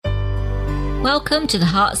Welcome to the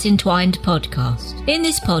Hearts Entwined podcast. In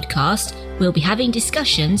this podcast, we'll be having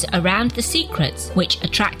discussions around the secrets which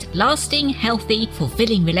attract lasting, healthy,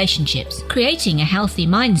 fulfilling relationships, creating a healthy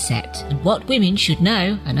mindset, and what women should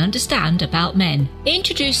know and understand about men.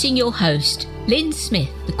 Introducing your host, Lynn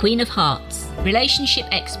Smith, the Queen of Hearts, relationship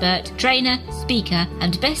expert, trainer, speaker,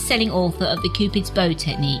 and best-selling author of the Cupid's Bow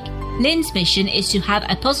Technique. Lynn's mission is to have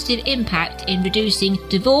a positive impact in reducing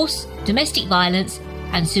divorce, domestic violence,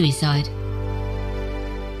 and suicide.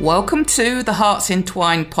 Welcome to the Hearts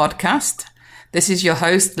Entwined podcast. This is your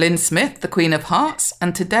host, Lynn Smith, the Queen of Hearts,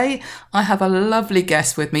 and today I have a lovely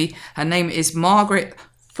guest with me. Her name is Margaret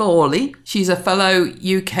Thorley. She's a fellow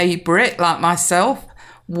UK Brit like myself.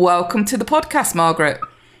 Welcome to the podcast, Margaret.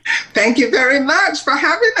 Thank you very much for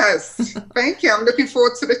having us. Thank you. I'm looking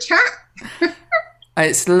forward to the chat.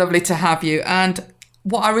 It's lovely to have you. And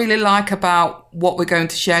what I really like about what we're going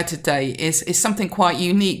to share today is something quite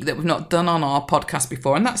unique that we've not done on our podcast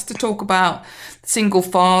before. And that's to talk about single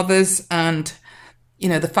fathers and, you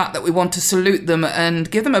know, the fact that we want to salute them and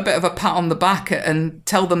give them a bit of a pat on the back and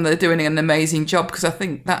tell them they're doing an amazing job, because I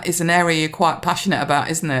think that is an area you're quite passionate about,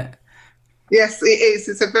 isn't it? Yes, it is.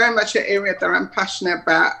 It's a very much an area that I'm passionate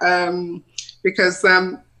about because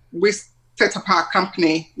we set up our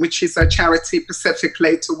company, which is a charity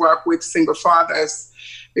specifically to work with single fathers.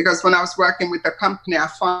 Because when I was working with the company, I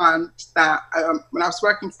found that when I was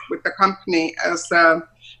working with the company as a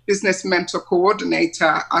business mentor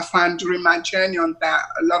coordinator, I found during my journey on that,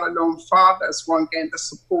 a lot of lone fathers weren't getting the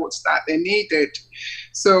support that they needed.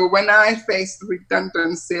 So when I faced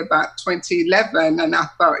redundancy about 2011, and I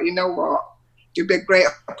thought, you know what, it'd be a great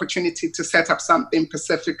opportunity to set up something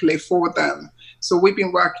specifically for them. So we've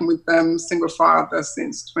been working with them, single fathers,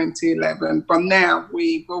 since 2011. But now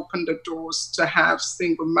we've opened the doors to have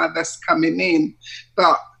single mothers coming in.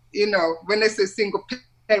 But, you know, when they say single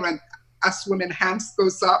parent, us women, hands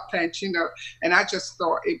goes up, and, you know, and I just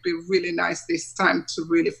thought it'd be really nice this time to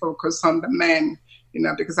really focus on the men, you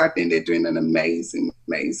know, because I think they're doing an amazing,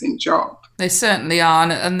 amazing job. They certainly are,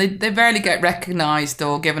 and they rarely get recognised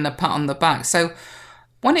or given a pat on the back. So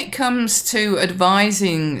when it comes to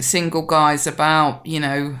advising single guys about, you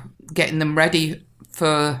know, getting them ready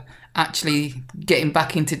for actually getting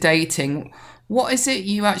back into dating, what is it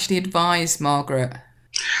you actually advise, Margaret?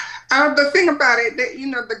 The thing about it, that, you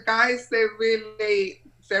know, the guys, they're really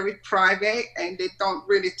very private and they don't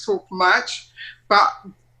really talk much, but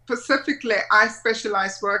specifically, I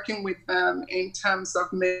specialize working with them in terms of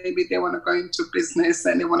maybe they want to go into business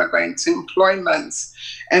and they want to go into employment.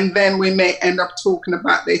 And then we may end up talking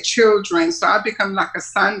about their children. So I become like a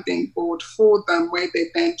sounding board for them, where they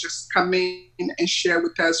then just come in and share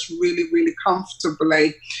with us really, really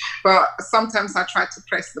comfortably. But sometimes I try to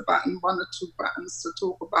press the button, one or two buttons, to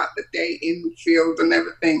talk about the dating field and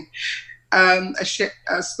everything. A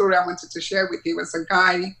story I wanted to share with you was a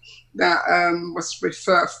guy that was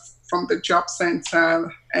referred from the job center,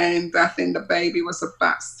 and I think the baby was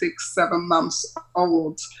about 6-7 months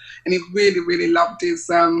old, and he really, really loved his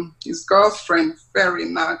girlfriend very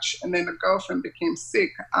much. And then the girlfriend became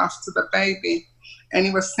sick after the baby, and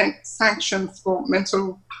he was sanctioned for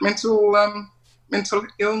mental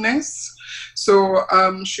illness. So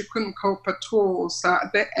she couldn't cope at all. So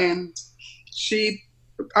at the end,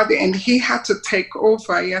 he had to take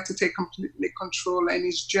over. He had to take completely control, and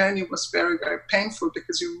his journey was very, very painful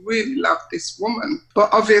because he really loved this woman. But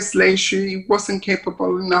obviously, she wasn't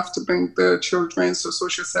capable enough to bring the children, so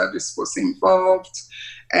social service was involved,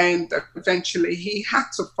 and eventually he had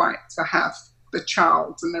to fight to have the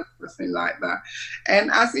child and everything like that.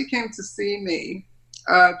 And as he came to see me,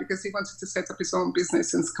 because he wanted to set up his own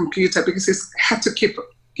business in his computer, because he had to give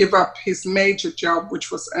up his major job, which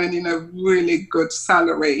was earning a really good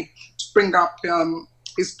salary, to bring up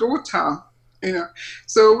his daughter, you know.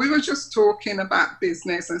 So we were just talking about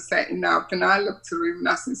business and setting up, and I looked at him and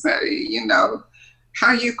I said, you know, how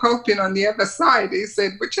are you coping on the other side? He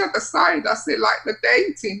said, which other side? I said, like the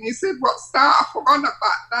dating. He said, what's that? I forgot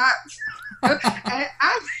about that.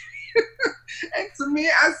 and to me,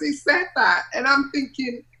 as he said that, and I'm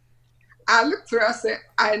thinking, I looked through, I said,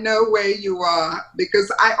 I know where you are,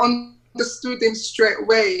 because I understood him straight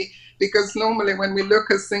away. Because normally when we look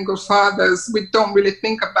at single fathers, we don't really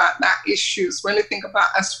think about that issues. We only think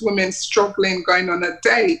about us women struggling going on a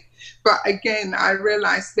date. But again, I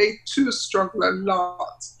realized they too struggle a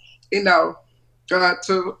lot, you know,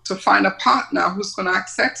 to find a partner who's going to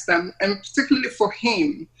accept them. And particularly for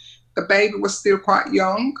him, the baby was still quite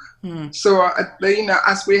young. So, you know,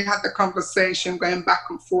 as we had the conversation going back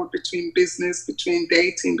and forth between business, between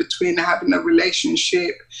dating, between having a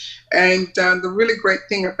relationship. And the really great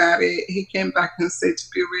thing about it, he came back and said, to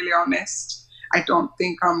be really honest, I don't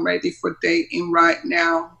think I'm ready for dating right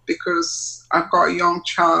now because I've got a young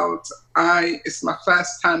child. It's my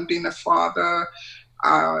first time being a father.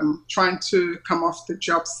 Trying to come off the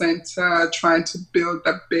job center, trying to build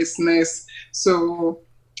a business. So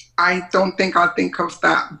I don't think I'll think of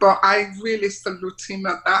that. But I really salute him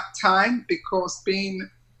at that time because being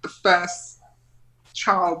the first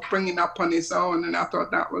child bringing up on his own, and I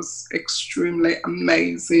thought that was extremely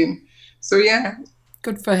amazing. So yeah.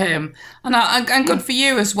 Good for him. And good for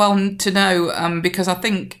you as well to know, because I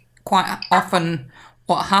think quite often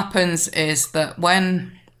what happens is that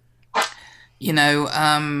when, you know,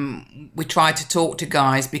 we try to talk to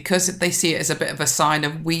guys because they see it as a bit of a sign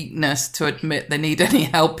of weakness to admit they need any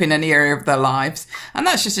help in any area of their lives. And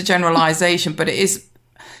that's just a generalization, but it is,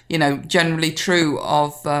 you know, generally true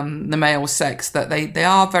of the male sex that they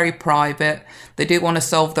are very private. They do want to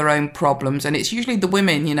solve their own problems. And it's usually the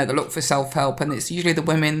women, you know, that look for self-help. And it's usually the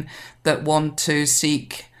women that want to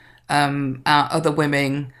seek out other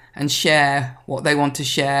women and share what they want to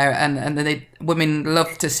share. And women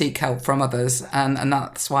love to seek help from others. And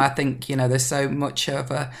that's why I think, you know, there's so much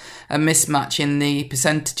of a mismatch in the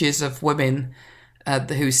percentages of women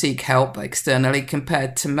who seek help externally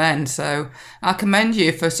compared to men. So I commend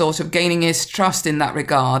you for sort of gaining his trust in that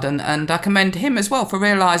regard. And I commend him as well for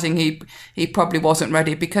realising he probably wasn't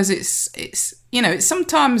ready, because it's you know, it's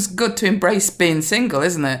sometimes good to embrace being single,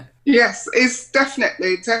 isn't it? Yes, it's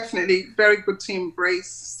definitely very good to embrace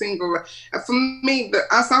single. For me,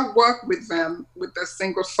 as I work with them, with the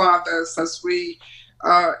single fathers, as we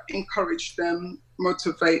encourage them,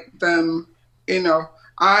 motivate them, you know,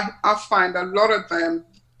 I find a lot of them,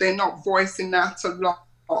 they're not voicing that a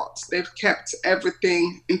lot. They've kept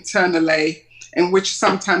everything internally, and which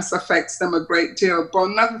sometimes affects them a great deal.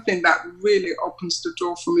 But another thing that really opens the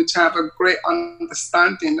door for me to have a great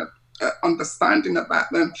understanding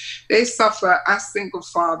about them, they suffer as single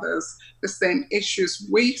fathers the same issues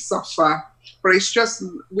we suffer, but it's just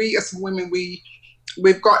we as women,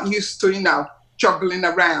 we've got used to, you know, juggling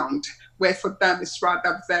around, where for them it's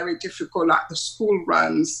rather very difficult, like the school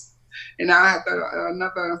runs. And I had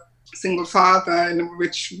another single father, in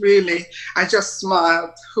which really I just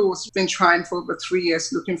smiled, who's been trying for over 3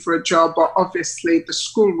 years looking for a job, but obviously the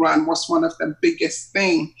school run was one of the biggest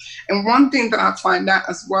things. And one thing that I find out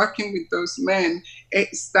as working with those men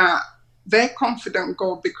is that they're confident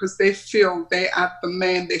go because they feel they are the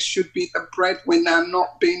men, they should be the breadwinner,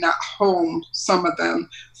 not being at home. Some of them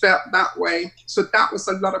felt that way. So that was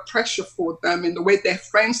a lot of pressure for them, in the way their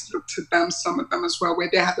friends looked to them, some of them as well,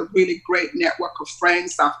 where they had a really great network of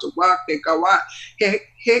friends after work. They go out, here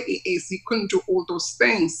he is, he couldn't do all those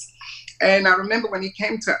things. And I remember when he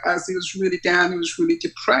came to us, he was really down, he was really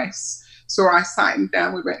depressed. So I sat him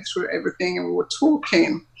down, we went through everything and we were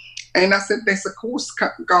talking. And I said, there's a course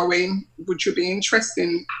going. Would you be interested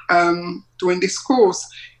in doing this course?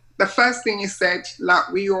 The first thing he said, like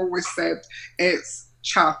we always said, is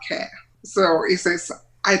childcare. So he says,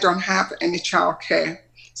 I don't have any childcare.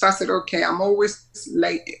 So I said, okay, I'm always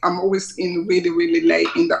late. I'm always in really, really late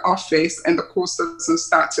in the office, and the course doesn't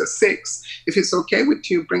start till 6. If it's okay with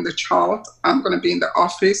you, bring the child. I'm going to be in the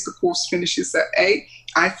office. The course finishes at 8.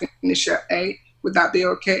 I finish at 8. Would that be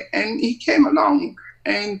okay? And he came along.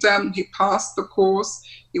 And he passed the course.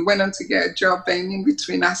 He went on to get a job. Then in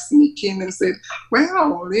between, I sneak in and said,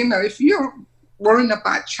 well, you know, if you're worrying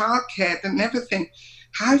about childcare and everything,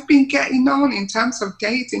 how have you been getting on in terms of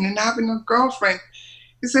dating and having a girlfriend?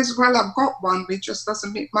 He says, well, I've got one, but it just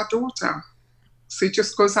doesn't meet my daughter. So he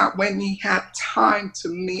just goes out when he had time to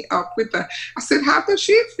meet up with her. I said, how does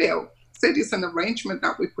she feel? Said it's an arrangement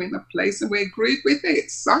that we put in place and we agreed with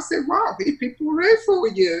it. So I said, wow, these people are ready for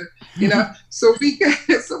you, you know. So we get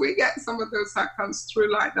some of those that comes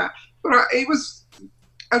through like that. But it was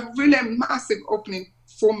a really massive opening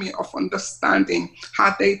for me of understanding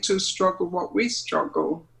how they too struggle what we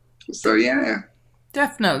struggle. So yeah.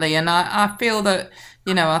 Definitely. And I feel that,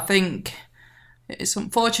 you know, I think it's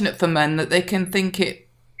unfortunate for men that they can think it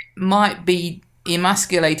might be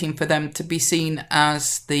emasculating for them to be seen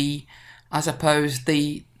as the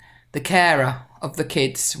carer of the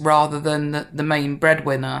kids rather than the main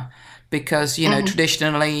breadwinner, because, you know,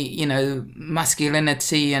 traditionally, you know,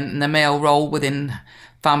 masculinity and the male role within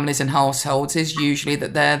families and households is usually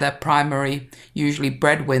that they're their primary, usually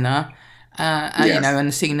breadwinner, yes. You know,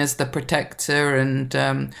 and seen as the protector and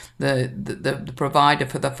the provider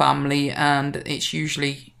for the family, and it's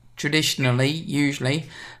traditionally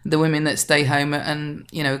the women that stay home and,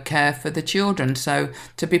 you know, care for the children. So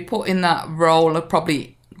to be put in that role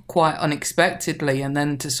probably quite unexpectedly, and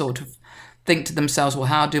then to sort of think to themselves, well,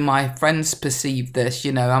 how do my friends perceive this?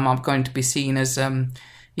 You know, am I going to be seen as,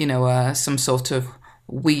 some sort of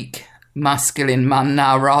weak masculine man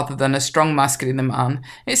now rather than a strong masculine man.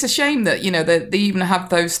 It's a shame that, they even have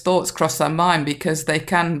those thoughts cross their mind, because they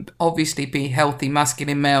can obviously be healthy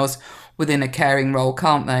masculine males within a caring role,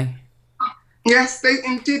 can't they? Yes, they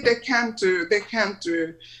can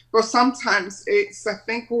do. But sometimes it's, I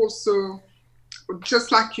think, also,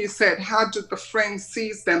 just like you said, how do the friends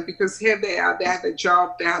sees them? Because here they are, they have a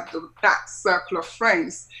job, they have that circle of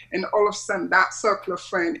friends, and all of a sudden that circle of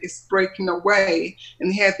friends is breaking away,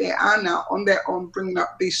 and here they are now on their own bringing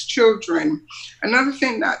up these children. Another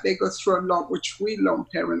thing that they go through a lot, which we lone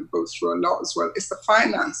parents go through a lot as well, is the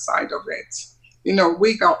finance side of it.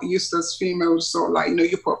 We got used to as females, so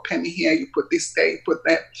you put a penny here, you put this there, you put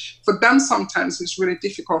that. For them, sometimes it's really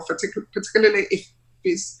difficult, particularly if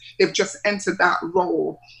they've just entered that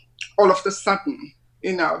role all of a sudden,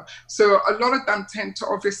 So a lot of them tend to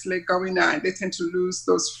obviously go in and they tend to lose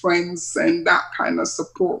those friends, and that kind of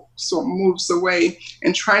support sort of moves away,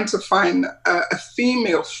 and trying to find a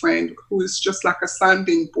female friend who is just like a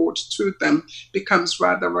sounding board to them becomes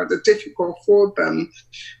rather difficult for them.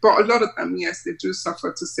 But a lot of them, yes, they do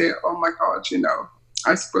suffer to say, oh my God,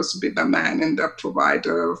 I'm supposed to be the man and the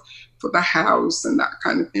provider for the house and that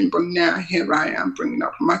kind of thing. But now here I am bringing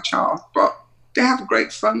up my child. But they have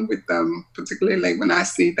great fun with them, particularly when I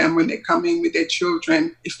see them when they come in with their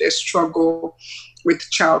children, if they struggle with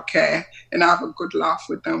childcare, and I have a good laugh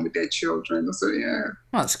with them with their children. So, yeah.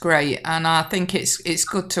 That's great. And I think it's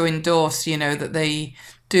good to endorse, that they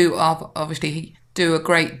do obviously do a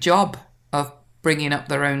great job of bringing up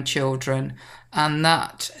their own children. And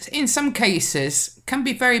that, in some cases, can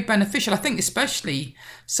be very beneficial. I think especially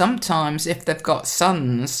sometimes if they've got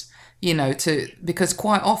sons, because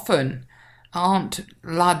quite often aren't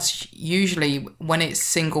lads usually, when it's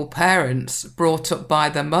single parents, brought up by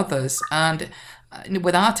their mothers and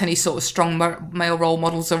without any sort of strong male role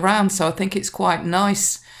models around. So I think it's quite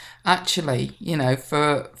nice, actually,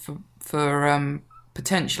 for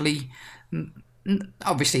potentially.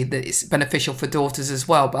 Obviously, it's beneficial for daughters as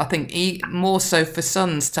well, but I think more so for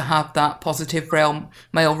sons to have that positive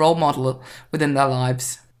male role model within their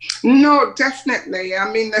lives. No, definitely.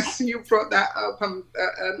 I mean, you brought that up.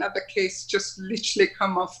 Another case just literally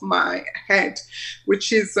come off my head,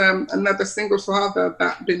 which is another single father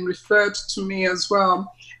that been referred to me as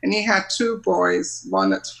well. And he had two boys,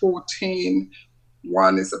 one at 14,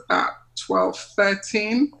 one is about 12,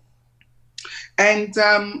 13. And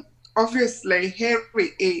obviously, here he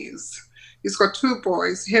is. He's got two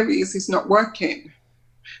boys. Here he is. He's not working.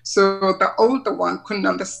 So the older one couldn't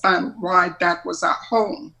understand why dad was at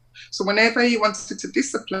home. So whenever he wanted to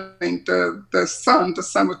discipline the son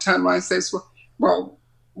would turn around and say, well,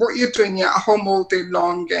 what you're doing, you're at home all day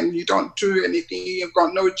long and you don't do anything. You've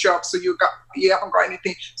got no job, so you haven't got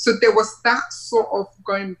anything. So there was that sort of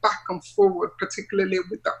going back and forward, particularly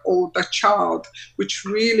with the older child, which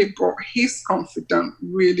really brought his confidence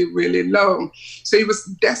really, really low. So he was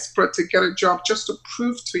desperate to get a job just to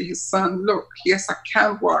prove to his son, look, yes, I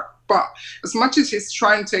can work. But as much as he's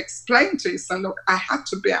trying to explain to his son, look, I had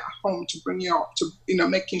to be at home to bring you up, to,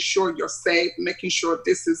 making sure you're safe, making sure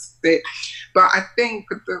this is it. But I think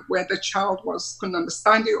where the child couldn't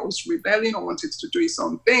understand it, or was rebelling, or wanted to do his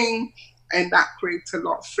own thing, and that created a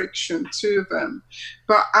lot of friction to them.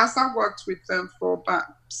 But as I worked with them for about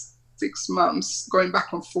 6 months, going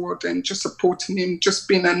back and forth and just supporting him, just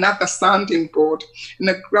being another sounding board, and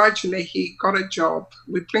then gradually he got a job.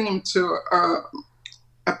 We bring him to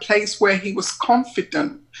a place where he was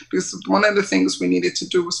confident, because one of the things we needed to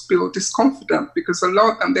do was build this confidence, because a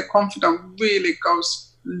lot of them, their confidence really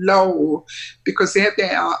goes low because here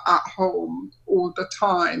they are at home all the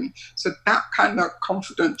time. So that kind of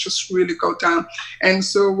confidence just really go down. And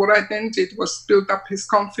so what I then did was build up his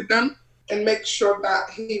confidence and make sure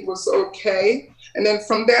that he was okay. And then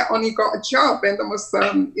from there on, he got a job, and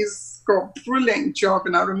he's got a brilliant job.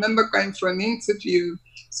 And I remember going for an interview.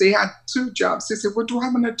 So he had 2 jobs. He said, what do I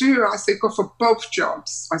want to do? I said, go for both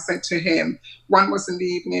jobs. I said to him, one was in the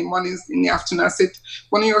evening, one is in the afternoon. I said,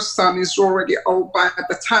 one of your sons is already old by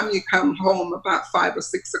the time you come home about 5 or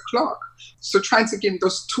 6 o'clock. So trying to give him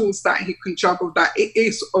those tools that he can juggle, that it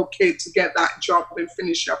is okay to get that job and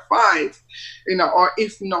finish at 5, or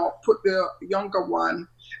if not, put the younger one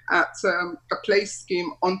at the play scheme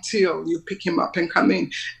until you pick him up and come in.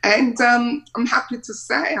 And I'm happy to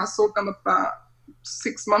say I saw them about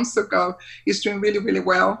 6 months ago. He's doing really, really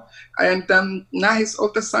well. And now his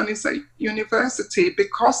older son is at university,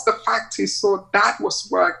 because the fact he saw dad was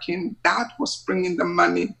working, dad was bringing the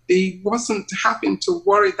money. He wasn't having to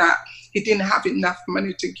worry that he didn't have enough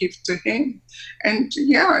money to give to him. And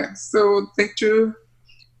yeah, so they do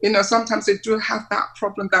sometimes they do have that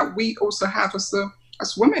problem that we also have as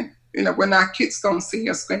women, when our kids don't see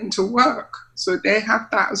us going to work. So they have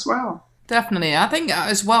that as well. Definitely. I think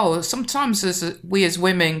as well, sometimes we as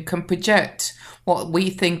women can project what we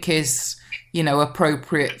think is,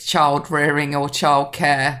 appropriate child rearing or child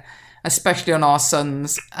care, especially on our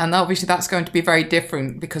sons. And obviously that's going to be very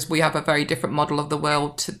different because we have a very different model of the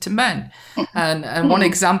world to men. And one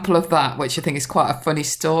example of that, which I think is quite a funny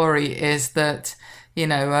story, is that,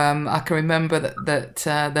 I can remember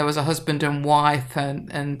that there was a husband and wife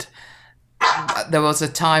and there was a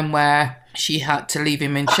time where she had to leave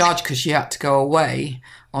him in charge because she had to go away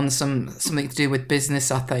on something to do with business,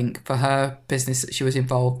 I think, for her business that she was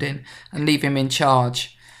involved in, and leave him in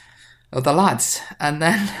charge of the lads. And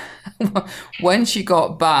then when she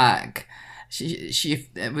got back, she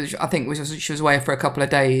was away for a couple of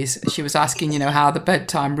days. She was asking, how the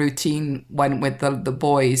bedtime routine went with the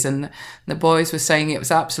boys, and the boys were saying it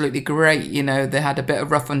was absolutely great. They had a bit of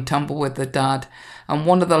rough and tumble with the dad. And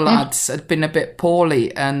one of the lads had been a bit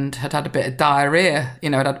poorly and had a bit of diarrhea,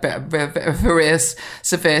 had a bit of very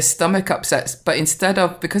severe stomach upsets. But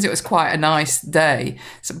because it was quite a nice day,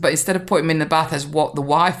 but instead of putting him in the bath as what the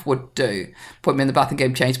wife would do, put him in the bath and get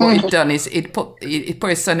him changed, what he'd done is he'd put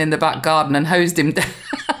his son in the back garden and hosed him down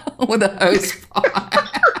with a hose pipe.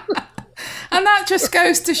 And that just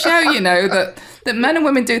goes to show, that men and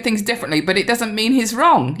women do things differently, but it doesn't mean he's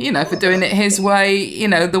wrong, for doing it his way,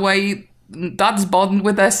 the way dads bond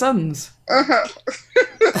with their sons. I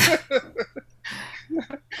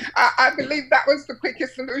believe that was the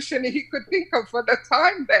quickest solution he could think of for the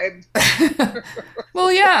time then.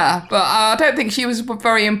 Well, yeah, but I don't think she was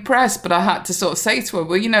very impressed, but I had to sort of say to her,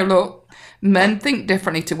 well, look, men think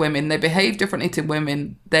differently to women. They behave differently to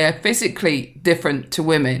women. They are physically different to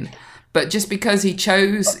women. But just because he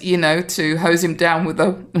chose, to hose him down with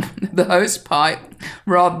the hose pipe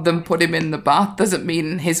rather than put him in the bath doesn't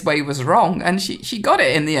mean his way was wrong. And she got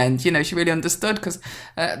it in the end. She really understood because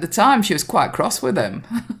at the time she was quite cross with him.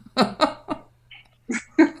 Because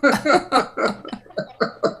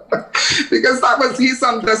that was his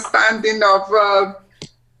understanding of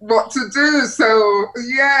what to do. So,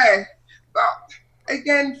 yeah. But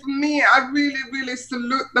again, for me, I really, really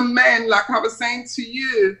salute the men, like I was saying to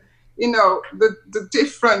you. The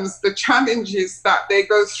difference, the challenges that they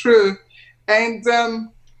go through. And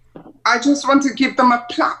I just want to give them a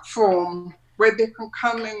platform where they can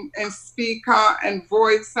come in and speak out and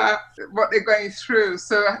voice out what they're going through.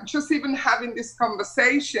 So just even having this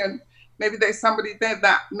conversation, maybe there's somebody there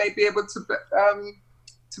that may be able to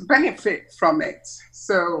benefit from it.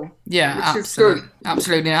 So yeah, absolutely.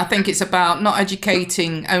 Absolutely. And I think it's about not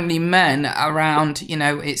educating only men around,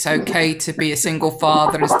 it's okay to be a single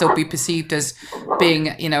father and still be perceived as being,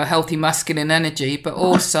 a healthy masculine energy, but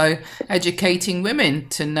also educating women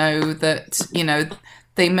to know that,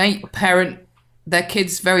 they may parent their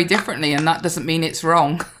kids very differently, and that doesn't mean it's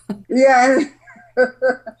wrong. Yeah.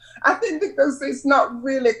 I think because it's not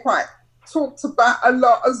really quite talked about a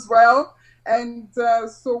lot as well. And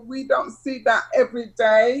so we don't see that every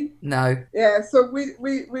day. No. Yeah, so we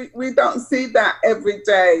don't see that every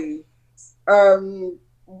day.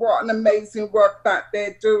 What an amazing work that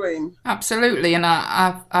they're doing. Absolutely. And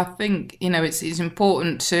I think, it's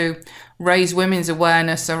important to raise women's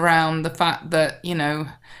awareness around the fact that,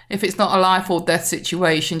 if it's not a life or death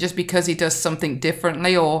situation, just because he does something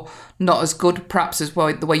differently or not as good perhaps as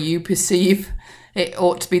the way you perceive it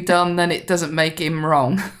ought to be done, then it doesn't make him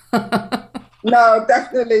wrong. No,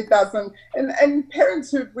 definitely doesn't. And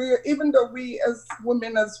parenthood, even though we as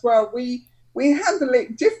women as well, we handle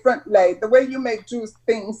it differently. The way you may do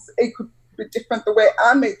things, it could be different the way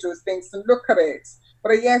I may do things and look at it.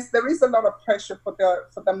 But yes, there is a lot of pressure for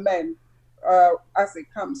the men as it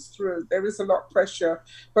comes through. There is a lot of pressure.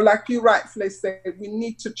 But like you rightfully said, we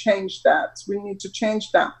need to change that. We need to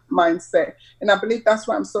change that mindset. And I believe that's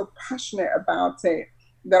why I'm so passionate about it,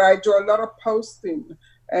 that I do a lot of posting.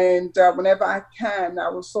 And whenever I can, I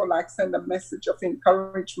will sort of send a message of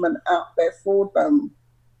encouragement out there for them,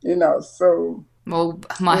 so. Well,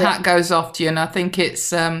 my hat goes off to you. And I think it's,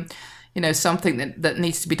 something that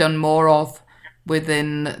needs to be done more of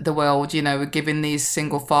within the world, giving these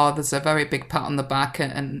single fathers a very big pat on the back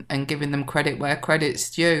and giving them credit where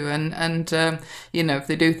credit's due. And if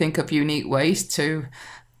they do think of unique ways to,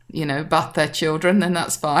 bath their children, then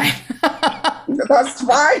that's fine. That's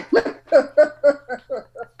fine.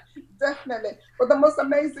 Definitely. But the most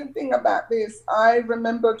amazing thing about this, I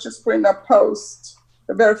remember just putting a post,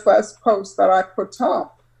 the very first post that I put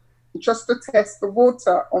up, just to test the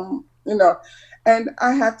water on, and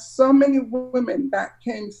I had so many women that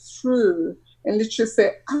came through and literally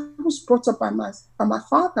say, I was brought up by my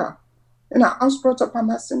father. I was brought up by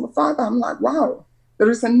my single father. I'm like, wow, there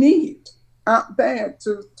is a need out there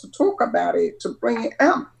to talk about it, to bring it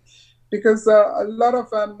out. Because a lot of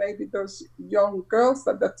maybe those young girls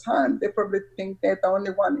at the time, they probably think they're the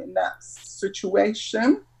only one in that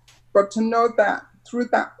situation. But to know that through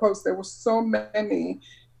that post, there were so many.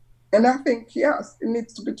 And I think, yes, it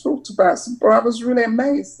needs to be talked about. But I was really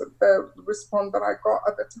amazed at the response that I got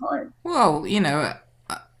at the time. Well,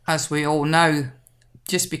 as we all know,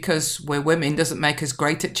 just because we're women doesn't make us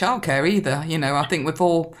great at childcare either. I think we've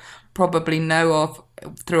all probably know of,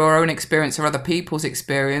 through our own experience or other people's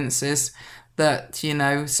experiences, that,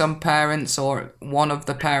 some parents or one of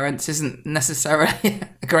the parents isn't necessarily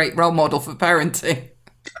a great role model for parenting.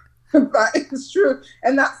 That is true.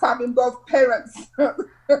 And that's having both parents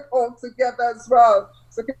all together as well.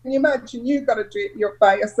 So can you imagine, you've got to do it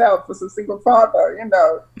by yourself as a single father,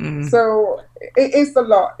 So it is a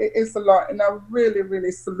lot. It is a lot. And I really,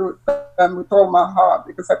 really salute them with all my heart,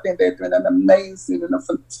 because I think they're doing an amazing and a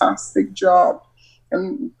fantastic job.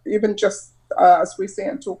 And even just as we say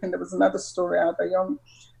and talking, there was another story out,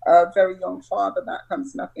 very young father that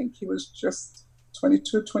comes in. I think he was just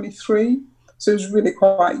 22, 23. So he was really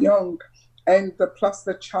quite young. And plus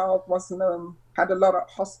the child had a lot of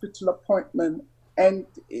hospital appointment. And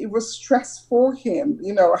it was stress for him,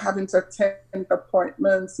 having to attend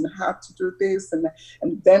appointments and have to do this and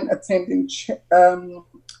then attending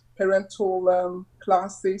parental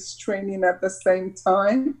classes, training at the same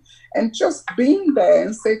time, and just being there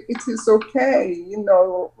and say, it is okay,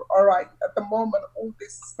 all right, at the moment, all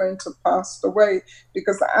this is going to pass away.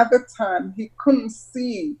 Because at the time, he couldn't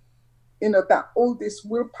see, that all this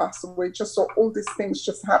will pass away, just saw all these things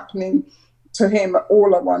just happening to him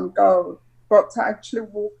all at one go. But to actually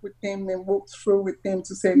walk with him and walk through with him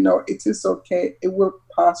to say, no, it is okay. It will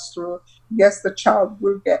pass through. Yes, the child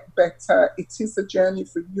will get better. It is a journey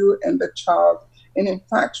for you and the child. And in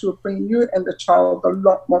fact, will bring you and the child a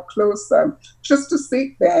lot more closer. Just to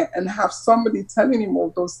sit there and have somebody telling him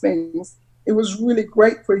all those things, it was really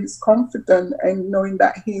great for his confidence and knowing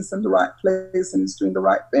that he's in the right place and he's doing the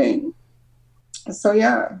right thing. So,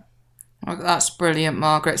 yeah. Oh, that's brilliant,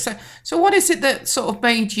 Margaret. So what is it that sort of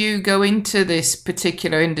made you go into this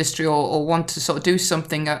particular industry or want to sort of do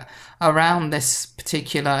something around this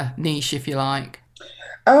particular niche, if you like?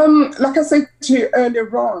 Like I said to you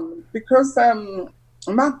earlier on, because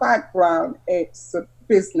my background is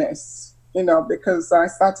business, because I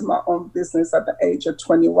started my own business at the age of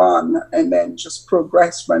 21 and then just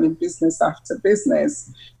progressed running business after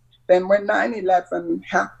business. Then when 9/11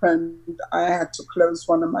 happened, I had to close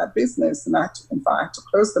one of my business, and I had to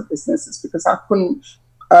close the businesses because I couldn't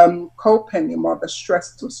cope anymore. The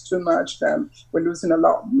stress was too much. We're losing a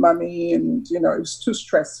lot of money, and it was too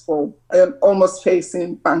stressful. Almost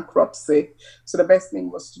facing bankruptcy. So the best thing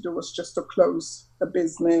was to do was just to close the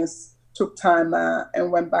business. Took time out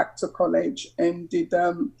and went back to college and did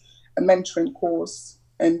a mentoring course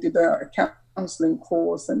and did a counseling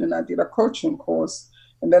course, and then I did a coaching course.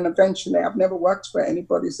 And then eventually, I've never worked for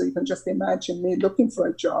anybody, so you can just imagine me looking for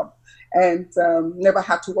a job and never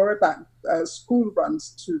had to worry about school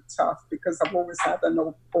runs too tough because I've always had an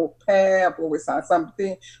au pair, I've always had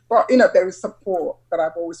something. But, there is support that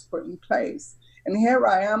I've always put in place. And here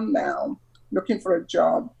I am now looking for a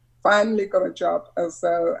job, finally got a job as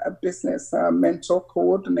a business mentor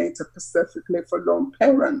coordinator specifically for lone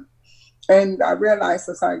parent. And I realized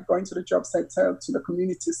as I go into the job center, to the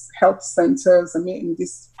community health centers and meeting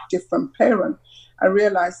these different parents, I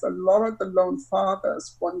realized a lot of the lone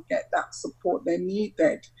fathers won't get that support they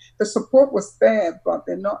needed. The support was there, but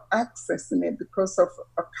they're not accessing it because of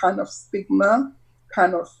a kind of stigma,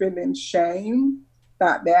 kind of feeling shame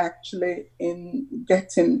that they're actually in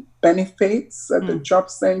getting benefits at the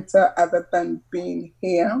job center other than being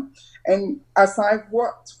here. And as I've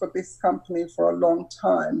worked for this company for a long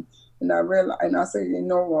time, and I realized, and I said, you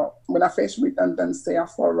know what, when I faced redundancy, I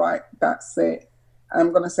thought, right, that's it.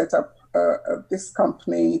 I'm going to set up this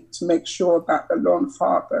company to make sure that the lone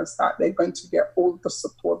fathers, that they're going to get all the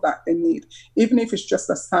support that they need, even if it's just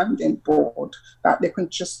a sounding board, that they can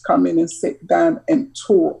just come in and sit down and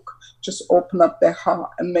talk, just open up their heart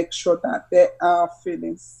and make sure that they are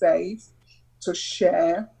feeling safe to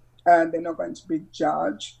share and they're not going to be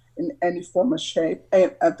judged in any form or shape,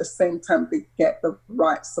 and at the same time they get the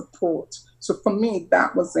right support. So for me,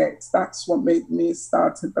 that was it. That's what made me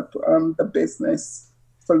start the business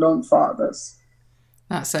for lone fathers.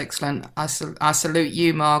 That's excellent. I salute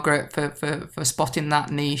you, Margaret, for spotting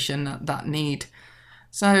that niche and that need.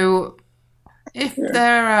 So if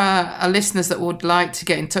there are listeners that would like to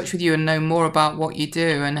get in touch with you and know more about what you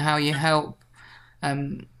do and how you help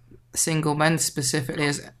single men specifically,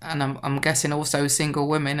 and I'm guessing also single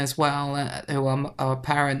women as well, who are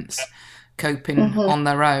parents coping on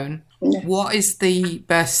their own. Yes. What is the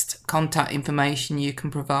best contact information you can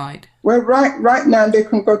provide? Well, right now they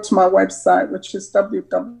can go to my website, which is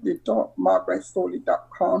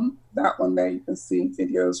www.margaretthorley.com. That one there you can see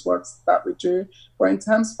videos, works that we do. But in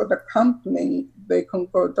terms for the company, they can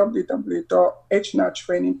go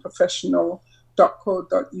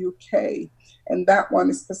www.hnatrainingprofessional.co.uk. And that one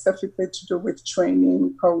is specifically to do with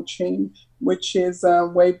training, coaching, which is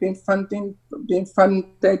where being funded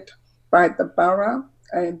by the borough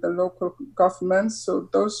and the local government. So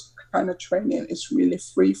those kind of training is really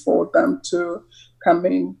free for them to come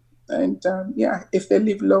in. And if they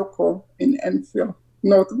live local in Enfield,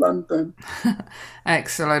 North London.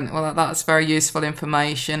 Excellent. Well, that's very useful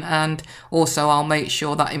information. And also I'll make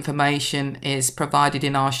sure that information is provided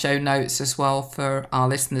in our show notes as well for our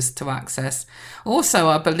listeners to access. Also,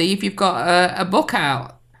 I believe you've got a book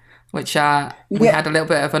out, which we had a little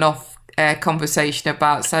bit of an off-air conversation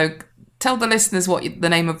about. So tell the listeners what the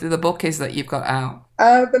name of the book is that you've got out.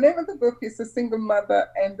 The name of the book is The Single Mother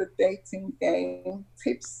and the Dating Game,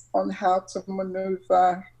 Tips on How to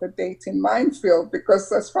Maneuver the Dating Minefield.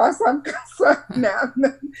 Because as far as I'm concerned now,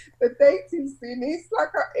 the dating scene is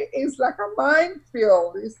like a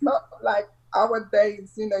minefield. It's not like our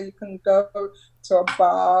days, you can go to a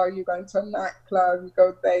bar, you go into a nightclub, you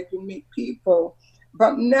go there, you meet people.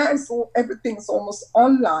 But now everything's almost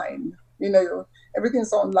online,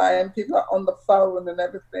 everything's online, people are on the phone and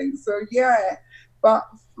everything. So, but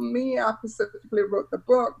for me, I specifically wrote the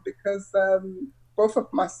book because both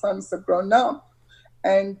of my sons have grown up.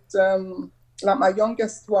 And like my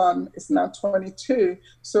youngest one is now 22.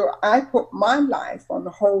 So I put my life on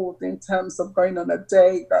hold in terms of going on a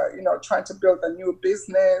date, trying to build a new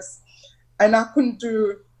business. And I couldn't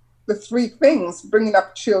do the three things: bringing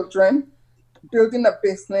up children, building a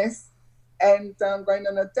business, and going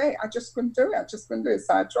on a date. I just couldn't do it. So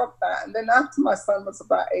I dropped that. And then after my son was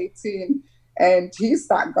about 18, and he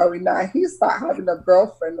started going out, he started having a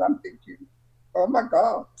girlfriend. I'm thinking, oh my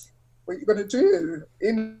God, what are you going to do?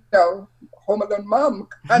 Home alone mom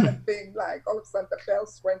kind of thing. Like all of a sudden the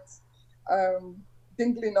bells went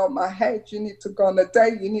dingling on my head. You need to go on a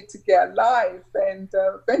date. You need to get alive. And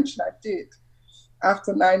eventually I did.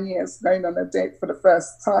 After 9 years going on a date for the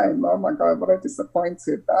first time. Oh my God, what a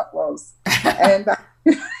disappointed that was. And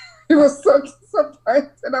it was so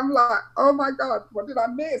disappointed. I'm like, oh my God, what did I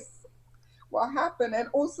miss? What happened? And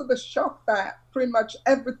also the shock that pretty much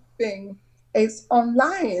everything is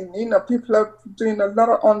online. People are doing a lot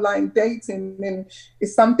of online dating, and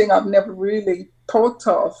it's something I've never really thought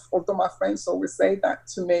of, although my friends always say that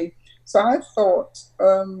to me. So I thought,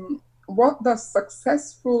 what does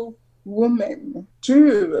successful women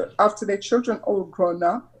do after their children all grown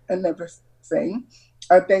up and everything?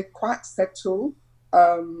 Are they quite settled?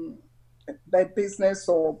 Their business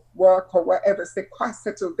or work or whatever, they're quite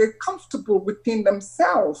settled. They're comfortable within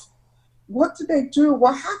themselves. What do they do?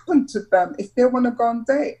 What happened to them if they want to go on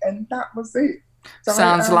date? And that was it. So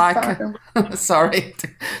sounds like sorry,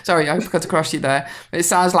 I got to cross you there. It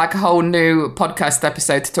sounds like a whole new podcast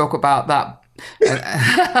episode to talk about that.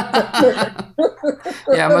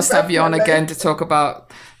 I must have you on again to talk about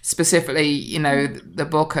specifically, the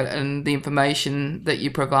book and the information that you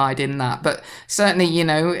provide in that. But certainly,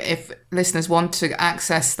 if listeners want to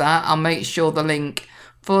access that, I'll make sure the link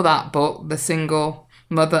for that book, The Single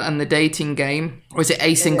Mother and the Dating Game, or is it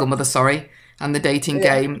A Single Mother, and the Dating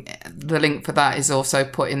Game, the link for that is also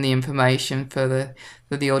put in the information for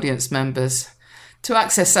the audience members to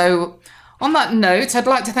access. So on that note, I'd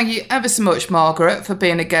like to thank you ever so much, Margaret, for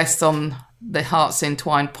being a guest on the Hearts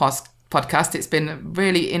Entwined podcast. It's been a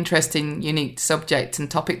really interesting, unique subject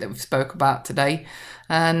and topic that we've spoke about today.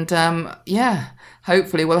 And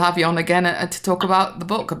hopefully we'll have you on again to talk about the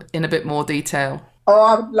book in a bit more detail. Oh,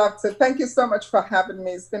 I would love to. Thank you so much for having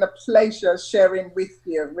me. It's been a pleasure sharing with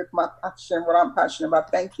you, with my passion, what I'm passionate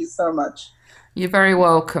about. Thank you so much. You're very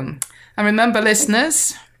welcome. And remember,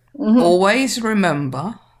 listeners, always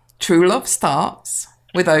remember, true love starts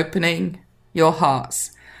with opening your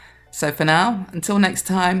hearts. So for now, until next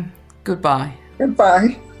time, goodbye.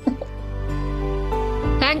 Goodbye.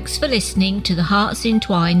 Thanks for listening to the Hearts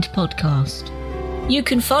Entwined podcast. You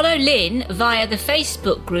can follow Lynn via the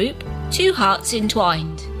Facebook group Two Hearts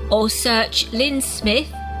Entwined, or search Lynn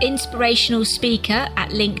Smith, inspirational speaker, at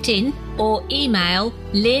LinkedIn, or email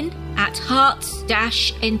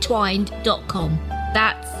lynn@hearts-entwined.com.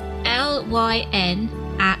 That's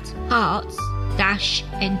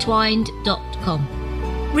LYN@hearts-entwined.com.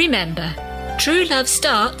 Remember, true love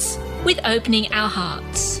starts with opening our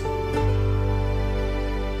hearts.